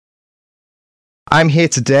I'm here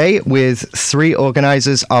today with three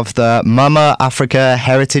organisers of the Mama Africa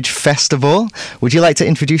Heritage Festival. Would you like to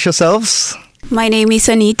introduce yourselves? My name is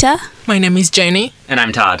Anita. My name is Jenny. And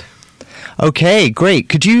I'm Todd. Okay, great.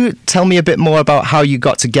 Could you tell me a bit more about how you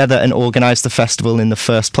got together and organised the festival in the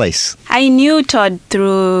first place? I knew Todd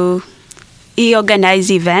through he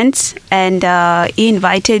organized events, and he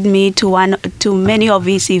invited me to many of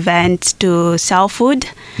his events to sell food.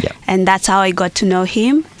 Yeah. And that's how I got to know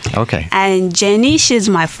him. Okay. And Jenny, she's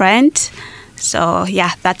my friend. So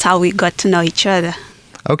yeah, that's how we got to know each other.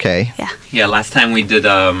 Okay. Yeah, last time we did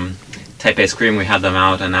Type Ice Cream, we had them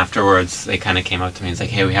out, and afterwards they kind of came up to me and was like,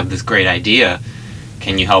 hey, we have this great idea.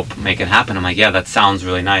 Can you help make it happen? I'm like, yeah, that sounds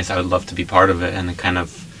really nice. I would love to be part of it. And it kind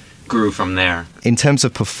of grew from there. In terms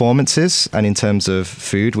of performances and in terms of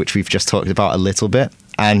food, which we've just talked about a little bit,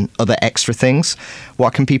 and other extra things,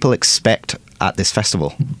 what can people expect at this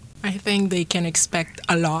festival? I think they can expect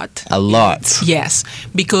a lot. A lot? Yes,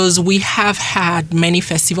 because we have had many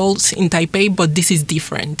festivals in Taipei, but this is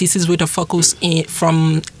different. This is with a focus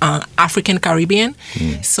from African Caribbean.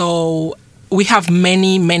 So we have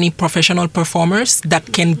many professional performers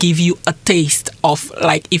that can give you a taste of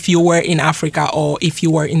like if you were in Africa or if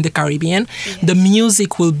you were in the Caribbean. Yes. The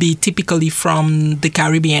music will be typically from the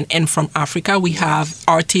Caribbean and from Africa. We have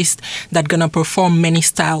artists that gonna perform many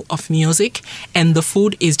style of music, and the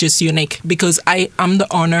food is just unique because I am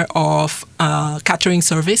the owner of catering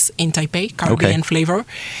service in Taipei, Caribbean Flavor,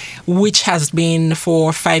 which has been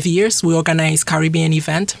for 5 years. We organize Caribbean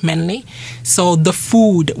event mainly. So the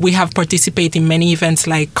food, we have participated in many events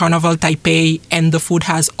like Carnival Taipei, and the food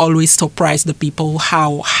has always surprised the people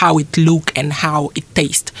how it look and how it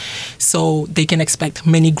tastes. So they can expect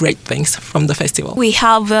many great things from the festival. We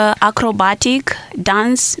have acrobatic,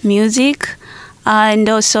 dance, music, and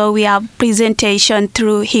also we have presentation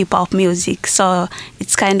through hip-hop music. So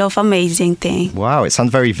it's kind of amazing thing. Wow, it sounds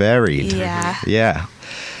very varied. Yeah. Yeah.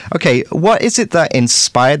 Okay, what is it that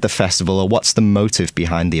inspired the festival, or what's the motive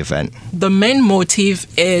behind the event? The main motive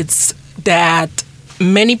is that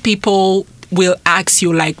many people will ask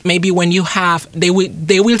you, like maybe when you have, they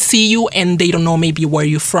will see you and they don't know maybe where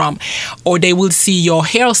you're from, or they will see your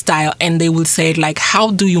hairstyle and they will say like,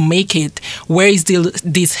 how do you make it? Where is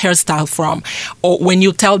this hairstyle from? Or when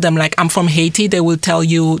you tell them like I'm from Haiti, they will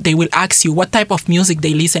ask you what type of music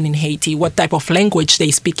they listen in Haiti, what type of language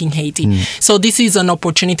they speak in Haiti. So this is an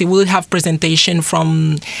opportunity. We'll have presentation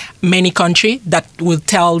from many countries that will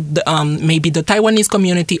tell maybe the Taiwanese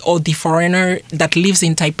community or the foreigner that lives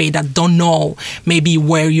in Taipei that don't know maybe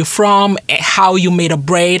where you're from, how you made a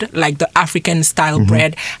braid, like the African style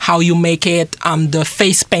braid, how you make it, the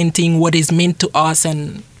face painting, what is meant to us,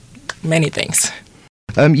 and many things.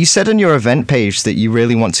 You said on your event page that you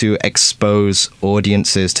really want to expose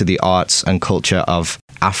audiences to the arts and culture of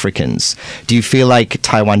Africans. Do you feel like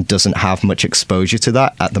Taiwan doesn't have much exposure to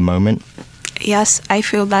that at the moment? Yes, I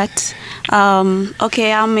feel that.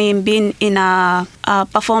 I've been in a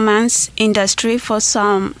performance industry for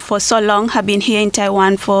so long. I've been here in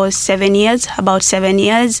Taiwan for about 7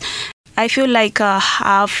 years. I feel like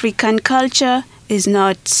African culture is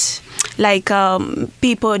not like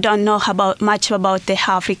people don't know much about the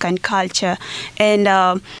African culture, and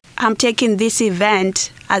I'm taking this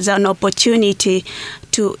event as an opportunity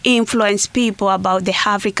to influence people about the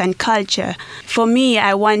African culture. For me,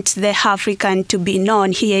 I want the African to be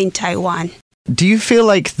known here in Taiwan. Do you feel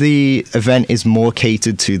like the event is more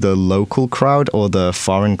catered to the local crowd or the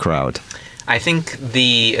foreign crowd? I think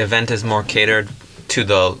the event is more catered to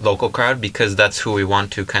the local crowd because that's who we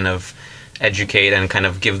want to kind of educate and kind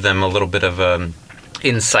of give them a little bit of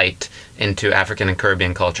insight into African and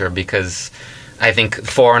Caribbean culture, because I think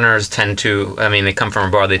foreigners they come from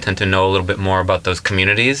abroad, they tend to know a little bit more about those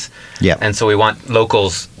communities. Yeah. And so we want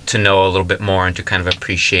locals to know a little bit more and to kind of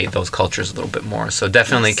appreciate those cultures a little bit more. So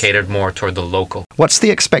definitely catered more toward the local. What's the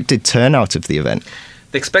expected turnout of the event?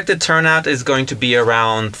 The expected turnout is going to be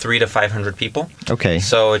around 300 to 500 people. Okay.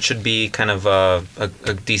 So it should be kind of a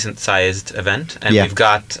decent-sized event. And we've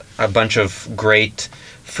got a bunch of great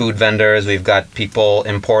food vendors. We've got people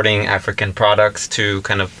importing African products to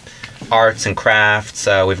kind of arts and crafts.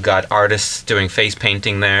 We've got artists doing face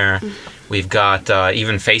painting there. We've got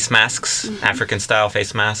even face masks, African-style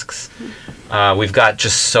face masks. We've got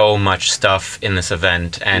just so much stuff in this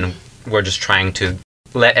event, and we're just trying to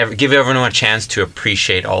give everyone a chance to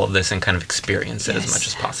appreciate all of this and kind of experience it as much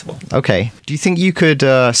as possible. Okay. Do you think you could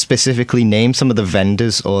specifically name some of the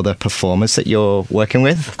vendors or the performers that you're working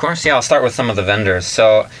with? Of course, yeah. I'll start with some of the vendors.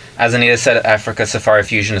 So, as Anita said, Africa Safari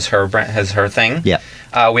Fusion is her brand, has her thing. Yeah.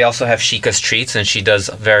 We also have Shika's Treats, and she does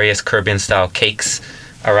various Caribbean-style cakes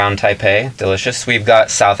around Taipei. Delicious. We've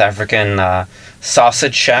got South African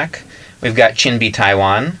sausage shack. We've got Chinbi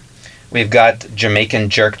Taiwan. We've got Jamaican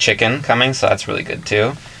jerk chicken coming, so that's really good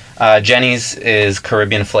too. Jenny's is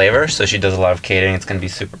Caribbean flavor, so she does a lot of catering. It's going to be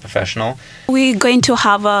super professional. We're going to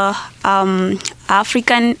have a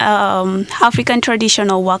African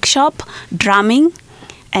traditional workshop, drumming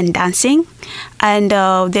and dancing, and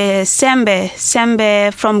the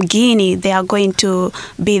sembe from Guinea. They are going to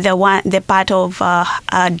be the part of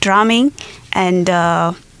drumming and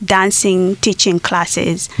dancing teaching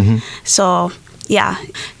classes. So yeah,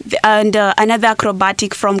 and another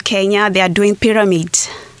acrobatic from Kenya. They are doing pyramids.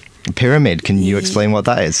 Pyramid, can you explain what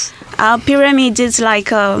that is? Pyramid is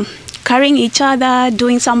like carrying each other,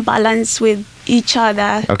 doing some balance with each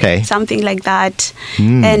other. Okay. Something like that.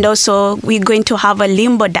 And also we're going to have a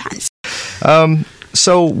limbo dance.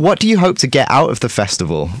 So what do you hope to get out of the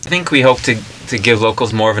festival? I think we hope to give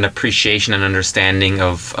locals more of an appreciation and understanding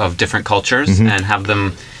of different cultures and have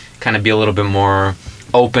them kind of be a little bit more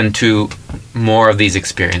open to more of these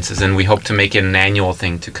experiences. And we hope to make it an annual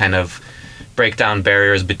thing to kind of break down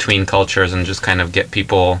barriers between cultures and just kind of get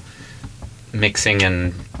people mixing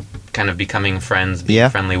and kind of becoming friends, being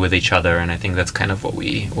friendly with each other. And I think that's kind of what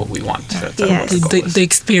we want. The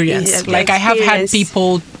experience. Like I have had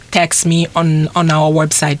people text me on our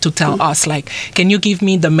website to tell us, like, can you give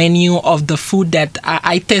me the menu of the food that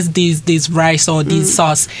I taste this rice or this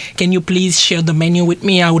sauce? Can you please share the menu with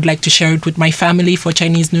me? I would like to share it with my family for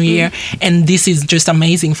Chinese New Year. And this is just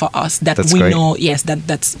amazing for us that that's we great. Know, yes,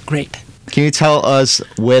 that's great. Can you tell us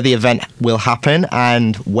where the event will happen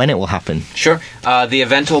and when it will happen? Sure. The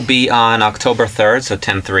event will be on October 3rd, so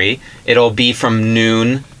 10/3. It'll be from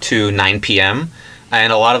noon to 9 p.m.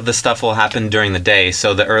 And a lot of the stuff will happen during the day,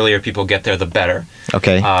 so the earlier people get there, the better.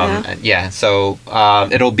 Okay. So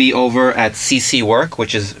it'll be over at CC Work,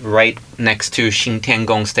 which is right next to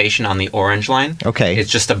Xingtiangong Station on the Orange Line. Okay. It's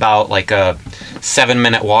just about like a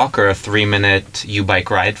 7-minute walk or a 3-minute U-bike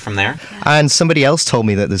ride from there. And somebody else told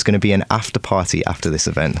me that there's going to be an after party after this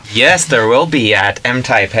event. Yes, there will be at M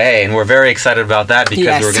Taipei, and we're very excited about that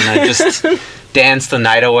because we're going to just dance the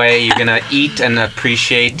night away. You're going to eat and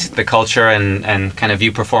appreciate the culture and kind of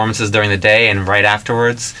view performances during the day, and right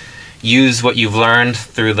afterwards use what you've learned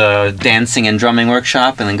through the dancing and drumming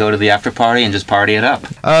workshop and then go to the after party and just party it up.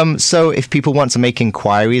 So if people want to make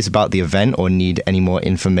inquiries about the event or need any more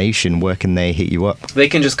information, where can they hit you up? They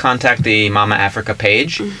can just contact the Mama Africa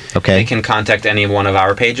page. Okay. They can contact any one of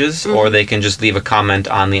our pages, or they can just leave a comment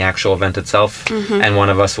on the actual event itself, and one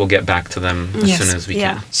of us will get back to them as soon as we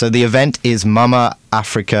can. So the event is Mama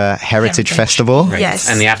Africa Heritage Festival. Right. Yes.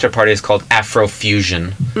 And the after party is called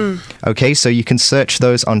Afrofusion. Okay, so you can search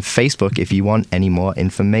those on Facebook if you want any more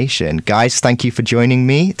information. Guys, thank you for joining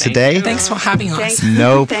me today. Thanks for having us.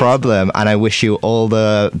 No problem. And I wish you all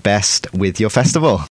the best with your festival.